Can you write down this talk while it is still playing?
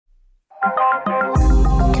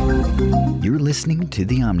You're listening to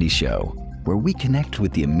The Omni Show, where we connect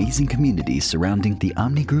with the amazing community surrounding the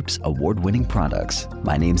Omni Group's award-winning products.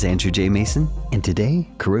 My name's Andrew J. Mason, and today,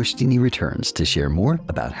 Kourosh Dini returns to share more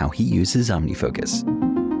about how he uses OmniFocus.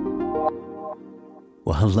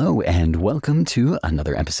 Well, hello, and welcome to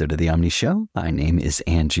another episode of The Omni Show. My name is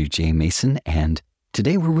Andrew J. Mason, and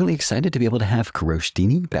today we're really excited to be able to have Kourosh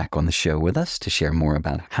Dini back on the show with us to share more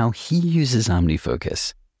about how he uses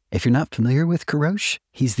OmniFocus. If you're not familiar with Kourosh,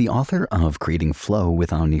 he's the author of Creating Flow with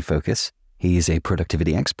OmniFocus. He's a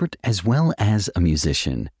productivity expert as well as a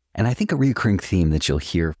musician. And I think a recurring theme that you'll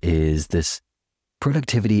hear is this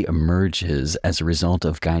productivity emerges as a result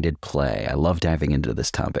of guided play. I love diving into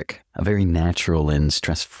this topic, a very natural and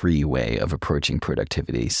stress-free way of approaching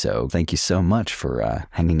productivity. So thank you so much for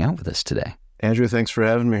hanging out with us today. Andrew, thanks for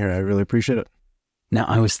having me here. I really appreciate it. Now,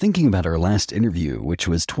 I was thinking about our last interview, which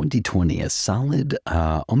was 2020, a solid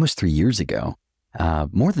almost 3 years ago,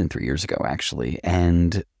 more than 3 years ago, actually,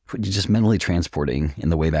 and just mentally transporting in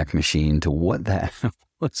the Wayback Machine to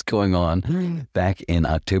what's going on back in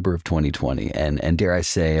October of 2020. And dare I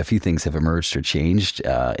say, a few things have emerged or changed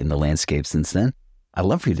in the landscape since then. I'd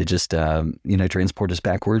love for you to just, transport us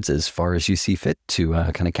backwards as far as you see fit to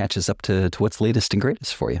kind of catch us up to what's latest and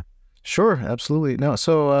greatest for you. Sure, absolutely. No,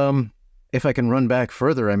 so if I can run back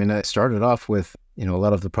further, I started off with, a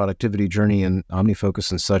lot of the productivity journey and OmniFocus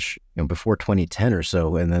and such, before 2010 or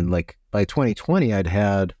so. And then by 2020, I'd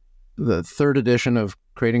had the third edition of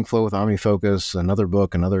Creating Flow with OmniFocus, another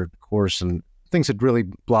book, another course, and things had really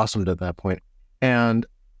blossomed at that point. And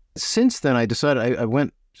since then, I decided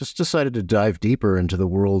decided to dive deeper into the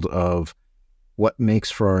world of what makes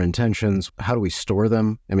for our intentions. How do we store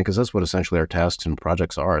them? Because that's what essentially our tasks and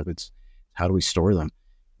projects are. It's how do we store them?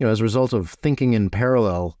 As a result of thinking in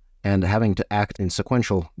parallel and having to act in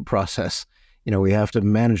sequential process, we have to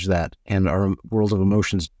manage that. And our world of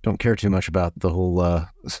emotions don't care too much about the whole,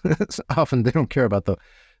 often they don't care about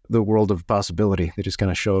the world of possibility. They just kind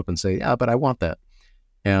of show up and say, yeah, but I want that.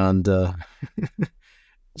 And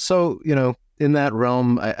so, in that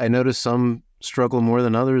realm, I noticed some struggle more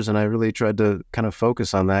than others. And I really tried to kind of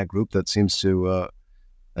focus on that group that seems to,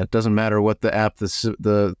 it doesn't matter what the app,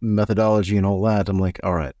 the methodology and all that. I'm like,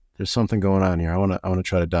 all right, there's something going on here. I want to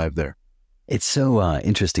try to dive there. It's so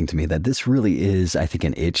interesting to me that this really is, I think,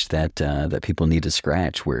 an itch that people need to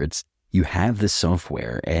scratch, where you have this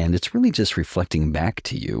software and it's really just reflecting back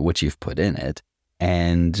to you what you've put in it.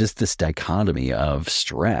 And just this dichotomy of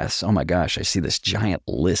stress. Oh my gosh, I see this giant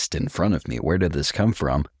list in front of me. Where did this come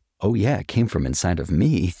from? Oh yeah, it came from inside of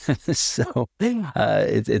me. So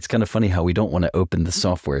it's kind of funny how we don't want to open the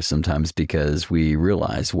software sometimes because we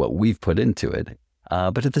realize what we've put into it.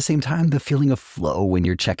 But at the same time, the feeling of flow when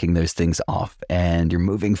you're checking those things off and you're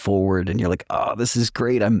moving forward and you're like, oh, this is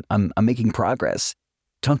great. I'm making progress.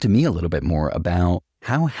 Talk to me a little bit more about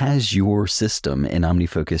how has your system in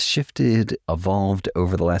OmniFocus shifted, evolved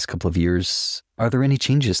over the last couple of years? Are there any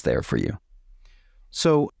changes there for you?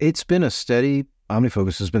 So it's been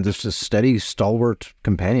OmniFocus has been just a steady, stalwart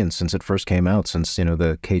companion since it first came out, since,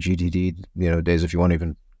 the KGTD, days, if you want to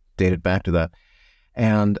even date it back to that.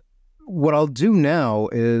 And what I'll do now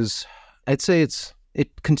is, I'd say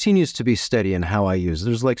it continues to be steady in how I use it.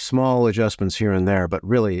 There's small adjustments here and there, but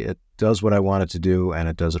really it does what I want it to do and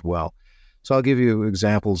it does it well. So I'll give you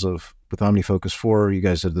examples with OmniFocus 4. You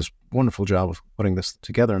guys did this wonderful job of putting this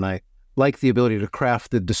together, and I like the ability to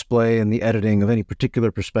craft the display and the editing of any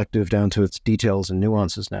particular perspective down to its details and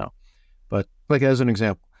nuances now. But as an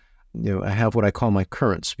example, I have what I call my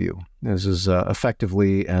currents view. This is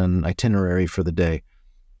effectively an itinerary for the day.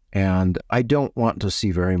 And I don't want to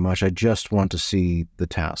see very much. I just want to see the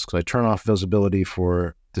tasks. I turn off visibility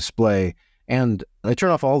for display, and I turn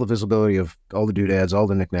off all the visibility of all the doodads, all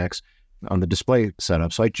the knickknacks on the display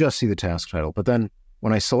setup. So I just see the task title. But then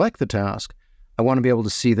when I select the task, I want to be able to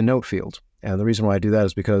see the note field. And the reason why I do that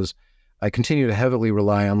is because I continue to heavily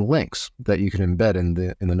rely on links that you can embed in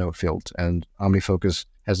the note field. And OmniFocus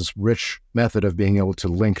has this rich method of being able to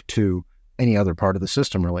link to any other part of the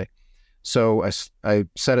system, really. So I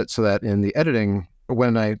set it so that in the editing,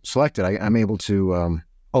 when I select it, I'm able to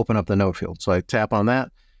open up the note field. So I tap on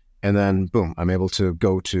that, and then boom, I'm able to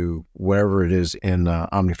go to wherever it is in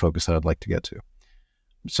OmniFocus that I'd like to get to.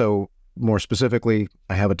 So more specifically,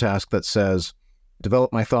 I have a task that says,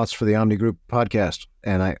 develop my thoughts for the Omni Group podcast.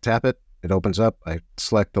 And I tap it, it opens up, I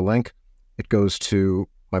select the link, it goes to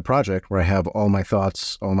my project where I have all my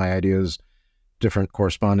thoughts, all my ideas, different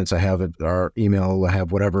correspondence. I have it, our email, I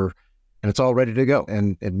have whatever, and it's all ready to go.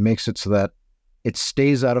 And it makes it so that it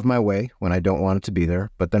stays out of my way when I don't want it to be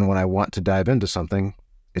there. But then when I want to dive into something,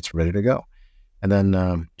 it's ready to go. And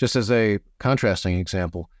then just as a contrasting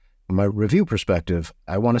example, From my review perspective,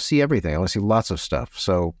 I want to see everything. I want to see lots of stuff.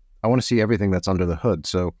 So I want to see everything that's under the hood.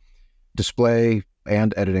 So display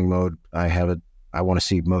and editing mode, I have it. I want to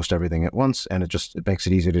see most everything at once, and it makes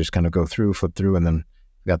it easy to just kind of go through, flip through, and then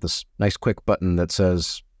we got this nice quick button that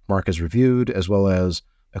says mark as reviewed, as well as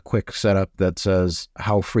a quick setup that says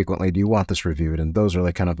how frequently do you want this reviewed, and those are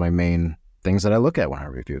like kind of my main things that I look at when I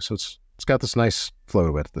review. So it's got this nice flow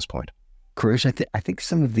to it at this point. Kourosh, I think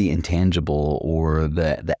some of the intangible or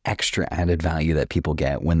the extra added value that people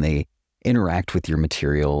get when they interact with your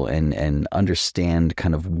material and understand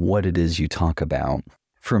kind of what it is you talk about.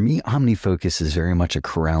 For me, OmniFocus is very much a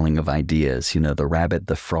corralling of ideas. You know, the rabbit,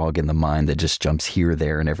 the frog in the mind that just jumps here,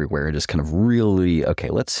 there, and everywhere and just kind of really, okay,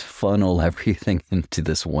 let's funnel everything into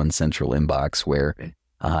this one central inbox where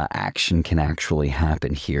action can actually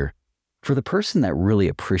happen here. For the person that really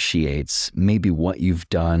appreciates maybe what you've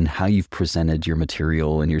done, how you've presented your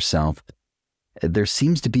material and yourself, there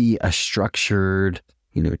seems to be a structured,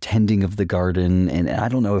 tending of the garden. And I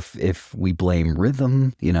don't know if we blame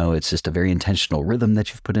rhythm, it's just a very intentional rhythm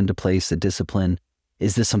that you've put into place, a discipline.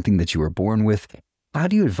 Is this something that you were born with? How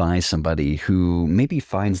do you advise somebody who maybe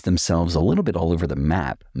finds themselves a little bit all over the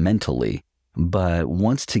map mentally, but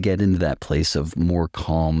wants to get into that place of more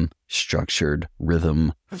calm, structured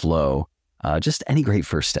rhythm, flow? Just any great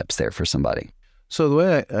first steps there for somebody. So the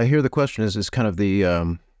way I hear the question is kind of the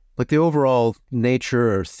overall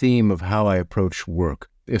nature or theme of how I approach work,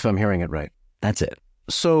 if I'm hearing it right. That's it.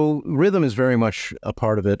 So rhythm is very much a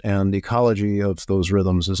part of it, and the ecology of those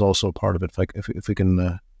rhythms is also a part of it, if we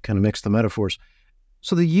can kind of mix the metaphors.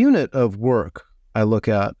 So the unit of work I look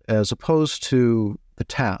at as opposed to the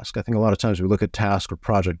task. I think a lot of times we look at task or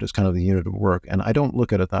project as kind of the unit of work, and I don't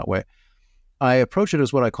look at it that way. I approach it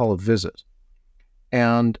as what I call a visit.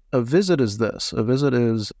 And a visit is this. A visit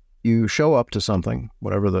is you show up to something,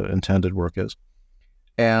 whatever the intended work is,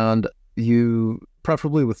 and you,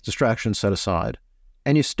 preferably with distractions set aside,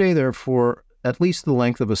 and you stay there for at least the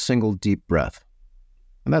length of a single deep breath.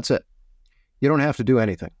 And that's it. You don't have to do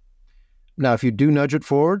anything. Now, if you do nudge it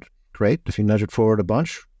forward, great. If you nudge it forward a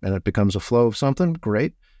bunch and it becomes a flow of something,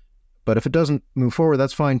 great. But if it doesn't move forward,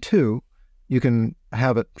 that's fine too. You can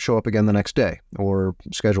have it show up again the next day or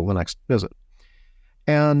schedule the next visit.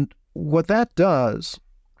 And what that does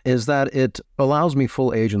is that it allows me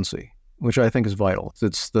full agency, which I think is vital.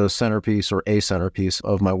 It's the centerpiece or a centerpiece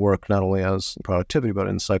of my work, not only as productivity, but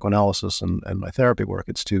in psychoanalysis and my therapy work.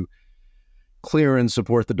 It's to clear and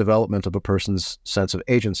support the development of a person's sense of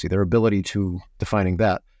agency, their ability to, defining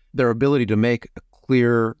that, their ability to make a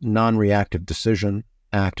clear, non-reactive decision,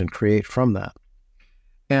 act, and create from that.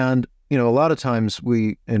 And a lot of times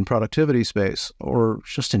we, in productivity space, or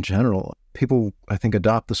just in general, people, I think,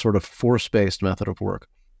 adopt the sort of force-based method of work,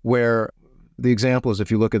 where the example is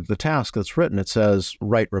if you look at the task that's written, it says,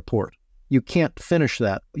 write report. You can't finish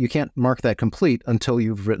that. You can't mark that complete until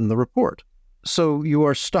you've written the report. So you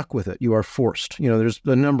are stuck with it. You are forced. There's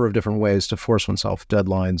a number of different ways to force oneself,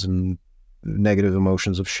 deadlines and negative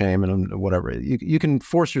emotions of shame and whatever. You can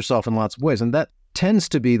force yourself in lots of ways, and that tends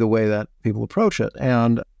to be the way that people approach it.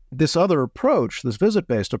 And this other approach, this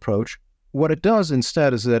visit-based approach, what it does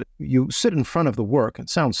instead is that you sit in front of the work. It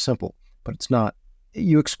sounds simple, but it's not.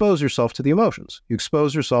 You expose yourself to the emotions. You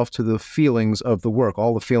expose yourself to the feelings of the work,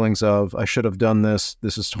 all the feelings of, I should have done this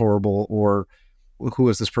is horrible, or who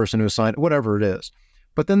is this person who assigned, whatever it is.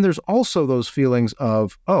 But then there's also those feelings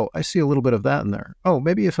of, oh, I see a little bit of that in there. Oh,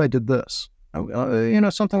 maybe if I did this,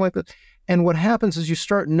 something like that. And what happens is you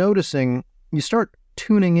start noticing, you start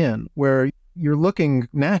tuning in where you're looking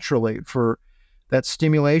naturally for that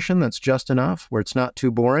stimulation that's just enough, where it's not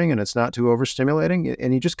too boring and it's not too overstimulating.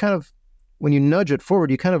 And you just kind of, when you nudge it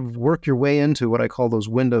forward, you kind of work your way into what I call those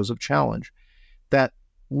windows of challenge that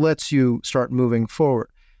lets you start moving forward.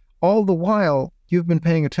 All the while, you've been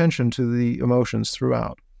paying attention to the emotions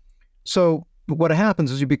throughout. So what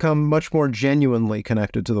happens is you become much more genuinely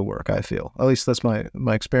connected to the work, I feel. At least that's my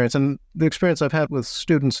experience, and the experience I've had with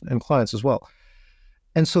students and clients as well.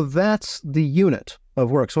 And so that's the unit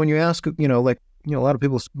of work. So when you ask, a lot of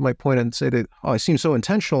people might point and say that, I seem so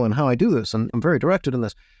intentional in how I do this, and I'm very directed in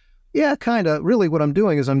this. Yeah, kind of. Really what I'm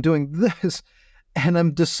doing is I'm doing this, and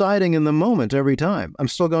I'm deciding in the moment every time. I'm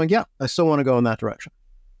still going, yeah, I still want to go in that direction.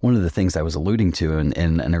 One of the things I was alluding to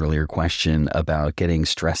in an earlier question about getting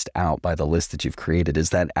stressed out by the list that you've created is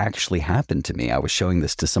that actually happened to me. I was showing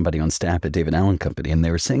this to somebody on staff at David Allen Company, and they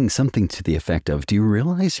were saying something to the effect of, do you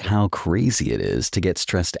realize how crazy it is to get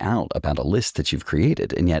stressed out about a list that you've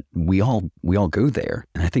created? And yet we all go there.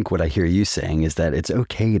 And I think what I hear you saying is that it's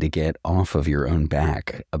okay to get off of your own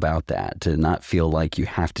back about that, to not feel like you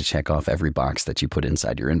have to check off every box that you put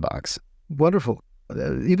inside your inbox. Wonderful.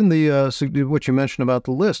 Even what you mentioned about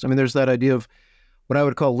the list. I mean, there's that idea of what I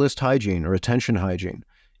would call list hygiene or attention hygiene.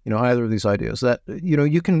 Either of these ideas that,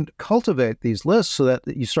 you can cultivate these lists so that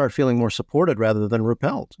you start feeling more supported rather than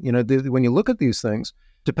repelled. When you look at these things,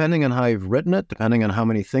 depending on how you've written it, depending on how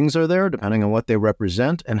many things are there, depending on what they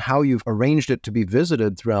represent and how you've arranged it to be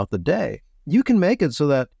visited throughout the day, you can make it so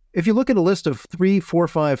that if you look at a list of 3, 4,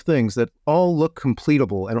 5 things that all look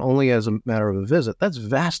completable and only as a matter of a visit, that's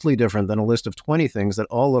vastly different than a list of 20 things that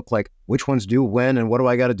all look like which ones do when and what do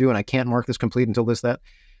I got to do and I can't mark this complete until this, that.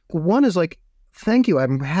 One is like, thank you,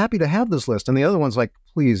 I'm happy to have this list. And the other one's like,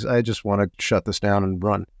 please, I just want to shut this down and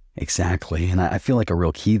run. Exactly. And I feel like a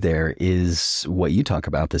real key there is what you talk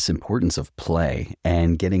about, this importance of play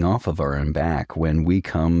and getting off of our own back when we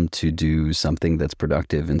come to do something that's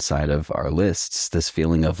productive inside of our lists. This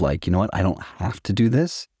feeling of like, you know what, I don't have to do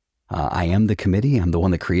this. I am the committee. I'm the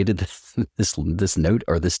one that created this note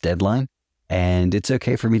or this deadline. And it's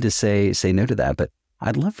okay for me to say no to that. But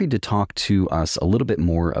I'd love for you to talk to us a little bit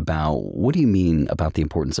more about what do you mean about the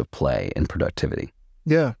importance of play and productivity?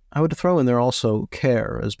 Yeah, I would throw in there also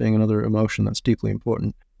care as being another emotion that's deeply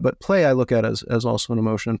important. But play I look at as also an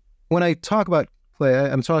emotion. When I talk about play,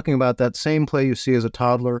 I'm talking about that same play you see as a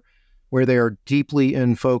toddler where they are deeply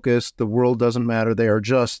in focus. The world doesn't matter. They are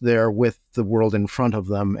just there with the world in front of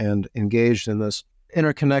them and engaged in this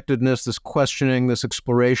interconnectedness, this questioning, this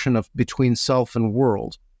exploration of between self and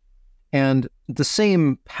world. And the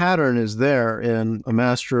same pattern is there in a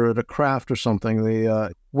master at a craft or something.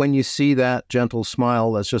 When you see that gentle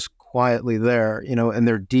smile that's just quietly there, and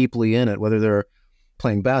they're deeply in it, whether they're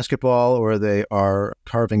playing basketball or they are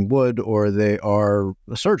carving wood or they are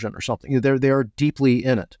a surgeon or something, they are deeply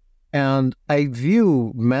in it. And I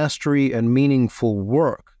view mastery and meaningful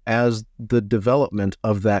work as the development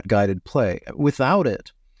of that guided play. Without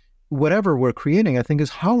it, whatever we're creating, I think, is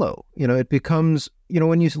hollow. It becomes,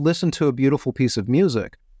 when you listen to a beautiful piece of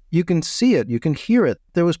music, you can see it, you can hear it.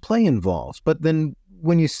 There was play involved. But then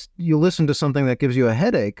when you listen to something that gives you a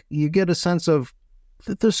headache, you get a sense of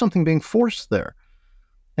that there's something being forced there.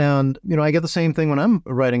 And, I get the same thing when I'm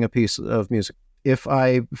writing a piece of music. If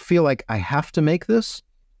I feel like I have to make this,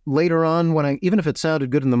 later on, even if it sounded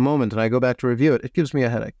good in the moment and I go back to review it, it gives me a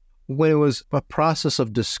headache. When it was a process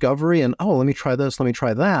of discovery and, let me try this, let me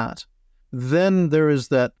try that, then there is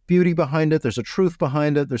that beauty behind it. There's a truth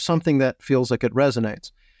behind it. There's something that feels like it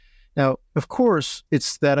resonates. Now, of course,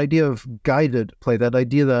 it's that idea of guided play, that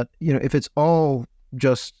idea that, if it's all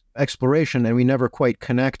just exploration and we never quite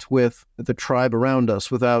connect with the tribe around us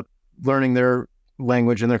without learning their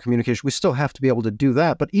language and their communication, we still have to be able to do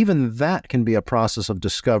that. But even that can be a process of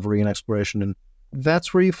discovery and exploration. And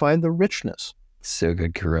that's where you find the richness. So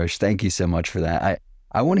good, Kourosh. Thank you so much for that.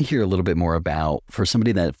 I want to hear a little bit more about, for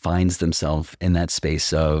somebody that finds themselves in that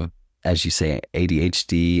space of, as you say,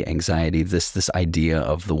 ADHD, anxiety, this idea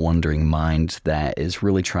of the wandering mind that is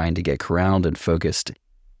really trying to get corralled and focused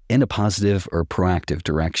in a positive or proactive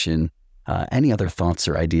direction. Any other thoughts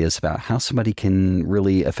or ideas about how somebody can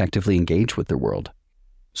really effectively engage with their world?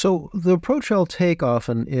 So the approach I'll take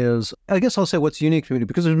often is, I guess I'll say what's unique to me,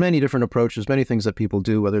 because there's many different approaches, many things that people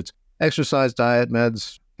do, whether it's exercise, diet,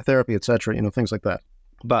 meds, therapy, etc., things like that.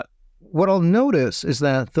 But what I'll notice is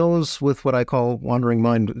that those with what I call wandering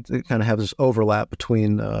mind, they kind of have this overlap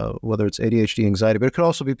between whether it's ADHD, anxiety, but it could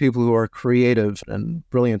also be people who are creative and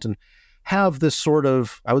brilliant and have this sort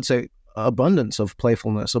of, I would say, abundance of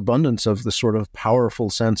playfulness, abundance of this sort of powerful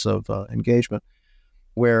sense of engagement,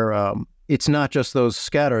 where it's not just those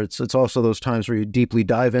scatter, it's also those times where you deeply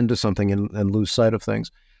dive into something and lose sight of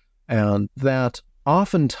things. And that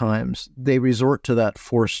oftentimes they resort to that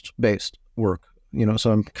force-based work.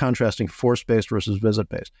 So I'm contrasting force-based versus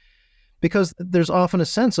visit-based. Because there's often a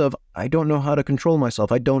sense of, I don't know how to control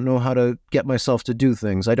myself. I don't know how to get myself to do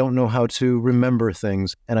things. I don't know how to remember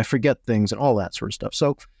things, and I forget things and all that sort of stuff.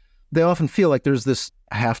 So they often feel like there's this,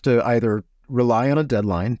 I have to either rely on a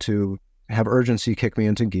deadline to have urgency kick me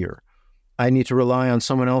into gear. I need to rely on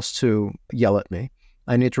someone else to yell at me.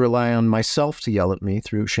 I need to rely on myself to yell at me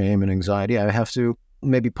through shame and anxiety. I have to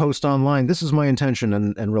maybe post online, this is my intention,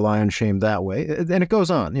 and rely on shame that way. And it goes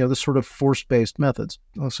on, this sort of force-based methods.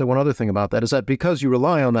 I'll say one other thing about that is that because you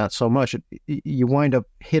rely on that so much, you wind up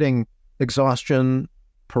hitting exhaustion,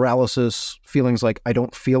 paralysis, feelings like I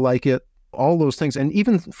don't feel like it, all those things. And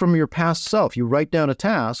even from your past self, you write down a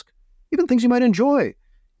task, even things you might enjoy,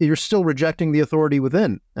 you're still rejecting the authority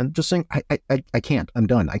within and just saying, I can't, I'm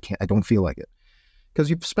done, I don't feel like it. Because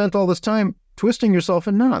you've spent all this time twisting yourself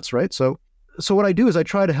in knots, right? So what I do is I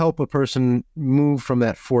try to help a person move from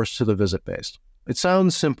that force to the visit-based. It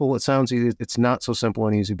sounds simple, it sounds easy, it's not so simple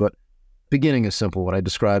and easy, but beginning is simple, what I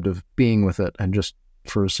described of being with it and just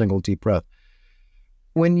for a single deep breath.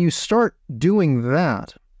 When you start doing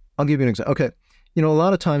that, I'll give you an example. Okay, a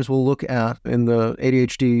lot of times we'll look at, in the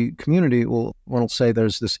ADHD community, we'll say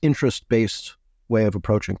there's this interest-based way of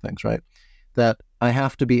approaching things, right? That I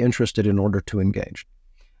have to be interested in order to engage.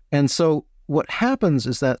 And so what happens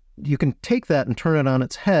is that you can take that and turn it on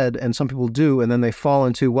its head, and some people do, and then they fall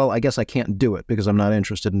into, well, I guess I can't do it because I'm not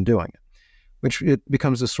interested in doing it, which it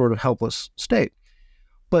becomes this sort of helpless state.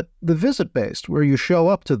 But the visit-based, where you show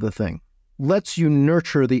up to the thing, lets you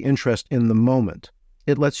nurture the interest in the moment.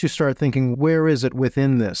 It lets you start thinking, where is it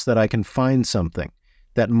within this that I can find something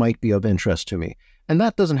that might be of interest to me? And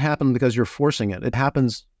that doesn't happen because you're forcing it. It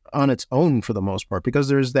happens on its own for the most part, because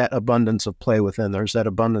there's that abundance of play within. There's that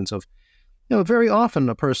abundance of, very often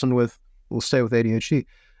a person we'll stay with ADHD,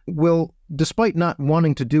 will, despite not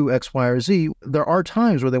wanting to do X, Y, or Z, there are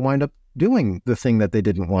times where they wind up doing the thing that they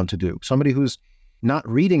didn't want to do. Somebody who's not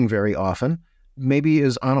reading very often maybe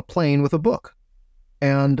is on a plane with a book,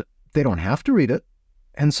 and they don't have to read it,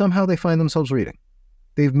 and somehow they find themselves reading.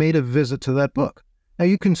 They've made a visit to that book. Now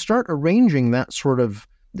you can start arranging that sort of,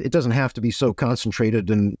 it doesn't have to be so concentrated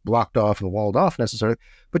and blocked off and walled off necessarily,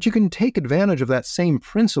 but you can take advantage of that same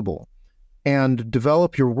principle and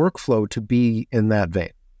develop your workflow to be in that vein.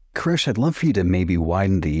 Kourosh, I'd love for you to maybe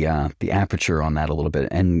widen the aperture on that a little bit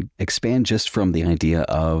and expand just from the idea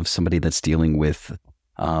of somebody that's dealing with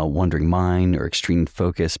wandering mind or extreme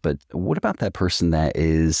focus. But what about that person that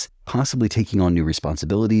is possibly taking on new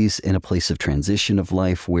responsibilities in a place of transition of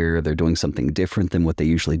life where they're doing something different than what they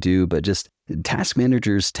usually do, but just task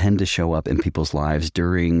managers tend to show up in people's lives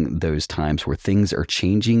during those times where things are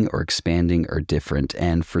changing or expanding or different.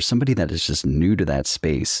 And for somebody that is just new to that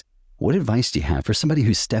space, what advice do you have for somebody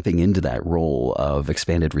who's stepping into that role of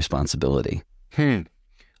expanded responsibility?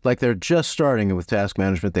 Like they're just starting with task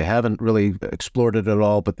management. They haven't really explored it at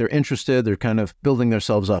all, but they're interested. They're kind of building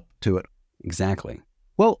themselves up to it. Exactly.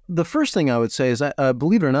 Well, the first thing I would say is,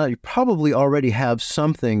 believe it or not, you probably already have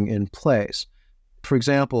something in place. For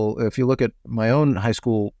example, if you look at my own high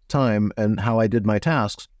school time and how I did my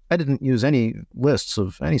tasks, I didn't use any lists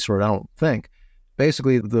of any sort, I don't think.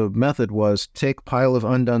 Basically, the method was take pile of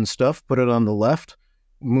undone stuff, put it on the left,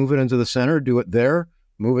 move it into the center, do it there,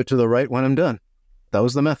 move it to the right when I'm done. That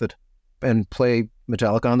was the method. And play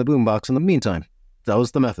Metallica on the boombox in the meantime. That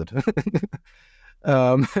was the method.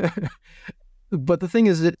 But the thing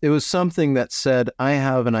is, it was something that said, I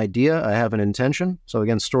have an idea, I have an intention. So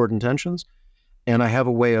again, stored intentions. And I have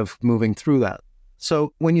a way of moving through that.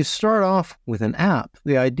 So when you start off with an app,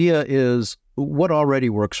 the idea is what already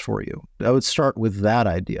works for you. I would start with that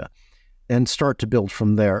idea and start to build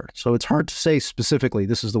from there. So it's hard to say specifically,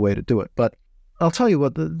 this is the way to do it. But I'll tell you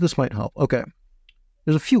what, this might help. Okay.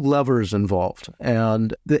 There's a few levers involved.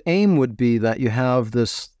 And the aim would be that you have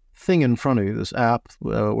this thing in front of you, this app,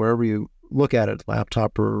 wherever you look at it,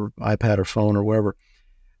 laptop or iPad or phone or wherever,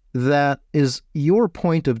 that is your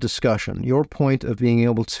point of discussion, your point of being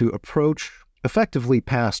able to approach effectively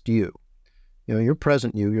past you. Your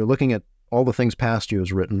present you're looking at all the things past you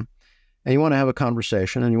as written, and you want to have a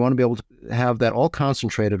conversation, and you want to be able to have that all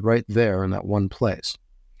concentrated right there in that one place.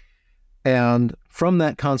 And from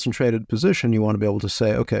that concentrated position, you want to be able to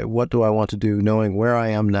say, okay, what do I want to do, knowing where I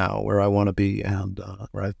am now, where I want to be, and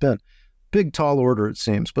where I've been. Big, tall order, it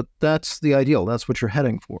seems, but that's the ideal. That's what you're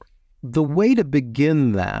heading for. The way to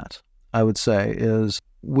begin that, I would say, is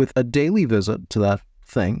with a daily visit to that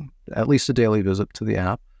thing, at least a daily visit to the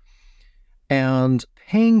app, and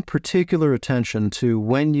paying particular attention to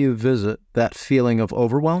when you visit that feeling of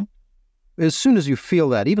overwhelm. As soon as you feel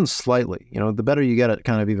that, even slightly, the better you get at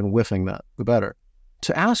kind of even whiffing that, the better.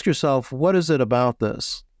 To ask yourself, what is it about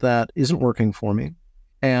this that isn't working for me?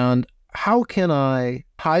 And how can I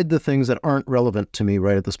hide the things that aren't relevant to me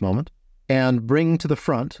right at this moment and bring to the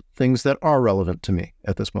front things that are relevant to me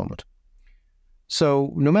at this moment?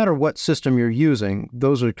 So no matter what system you're using,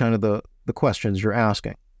 those are kind of the questions you're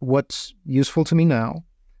asking. What's useful to me now?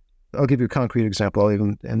 I'll give you a concrete example,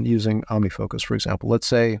 and using OmniFocus, for example.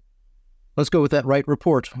 Let's go with that write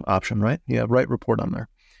report option, right? You have write report on there.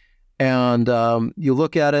 And you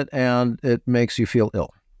look at it and it makes you feel ill.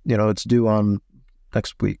 It's due on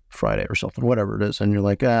next week, Friday or something, whatever it is. And you're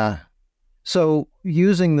like, So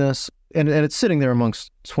using this, and it's sitting there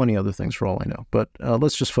amongst 20 other things for all I know, but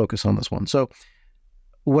let's just focus on this one. So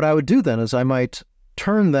what I would do then is I might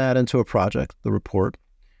turn that into a project, the report,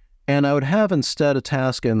 and I would have instead a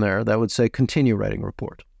task in there that would say continue writing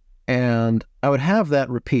report. And I would have that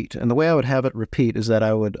repeat. And the way I would have it repeat is that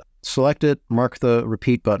I would select it, mark the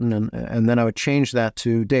repeat button, and then I would change that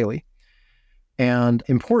to daily. And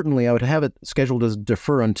importantly, I would have it scheduled as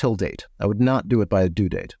defer until date. I would not do it by a due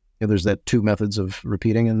date. There's that 2 methods of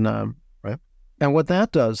repeating, and right. And what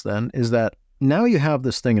that does then is that now you have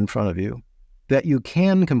this thing in front of you that you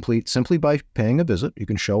can complete simply by paying a visit. You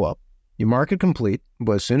can show up, you mark it complete,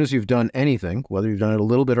 but as soon as you've done anything, whether you've done it a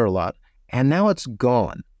little bit or a lot, and now it's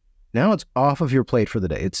gone. Now it's off of your plate for the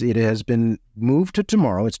day. It has been moved to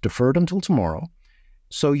tomorrow. It's deferred until tomorrow.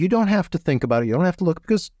 So you don't have to think about it. You don't have to look,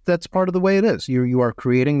 because that's part of the way it is. You are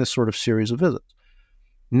creating this sort of series of visits.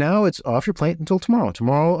 Now it's off your plate until tomorrow.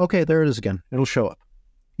 Tomorrow, okay, there it is again. It'll show up.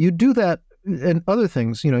 You do that, and other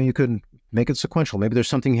things, you could make it sequential. Maybe there's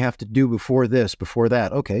something you have to do before this, before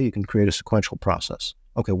that. Okay, you can create a sequential process.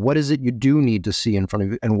 Okay, what is it you do need to see in front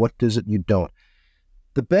of you, and what is it you don't?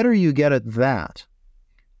 The better you get at that,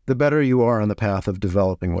 the better you are on the path of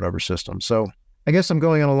developing whatever system. So I guess I'm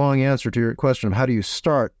going on a long answer to your question of how do you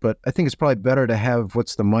start, but I think it's probably better to have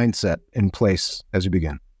what's the mindset in place as you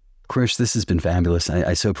begin. Kourosh, this has been fabulous.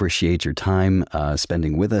 I so appreciate your time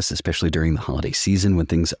spending with us, especially during the holiday season when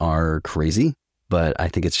things are crazy. But I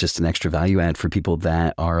think it's just an extra value add for people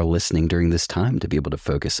that are listening during this time to be able to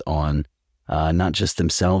focus on not just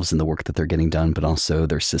themselves and the work that they're getting done, but also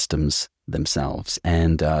their systems themselves.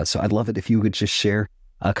 And so I'd love it if you would just share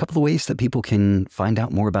a couple of ways that people can find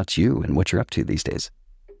out more about you and what you're up to these days.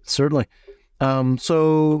 Certainly.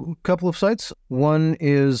 So a couple of sites. One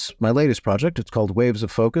is my latest project. It's called Waves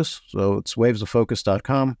of Focus. So it's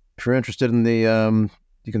wavesofocus.com. If you're interested in the,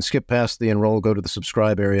 you can skip past the enroll, go to the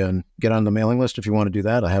subscribe area and get on the mailing list if you want to do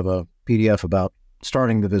that. I have a PDF about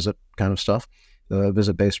starting the visit kind of stuff, the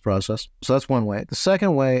visit-based process. So that's one way. The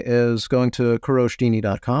second way is going to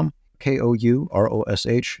KouroshdIni.com.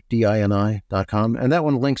 KouroshdIni.com. And that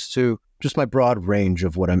one links to just my broad range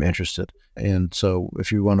of what I'm interested in. So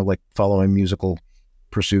if you want to follow my musical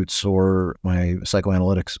pursuits or my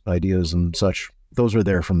psychoanalytics ideas and such, those are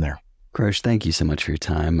there from there. Kourosh, thank you so much for your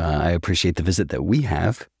time. I appreciate the visit that we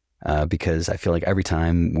have because I feel like every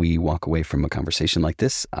time we walk away from a conversation like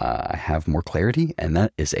this, I have more clarity, and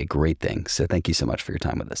that is a great thing. So thank you so much for your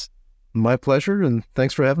time with us. My pleasure, and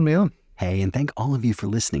thanks for having me on. Hey, and thank all of you for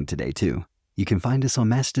listening today, too. You can find us on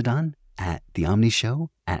Mastodon at The Omni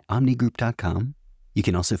Show at omnigroup.com. You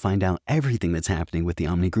can also find out everything that's happening with the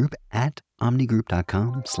Omni Group at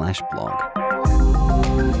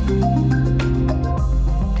omnigroup.com/blog.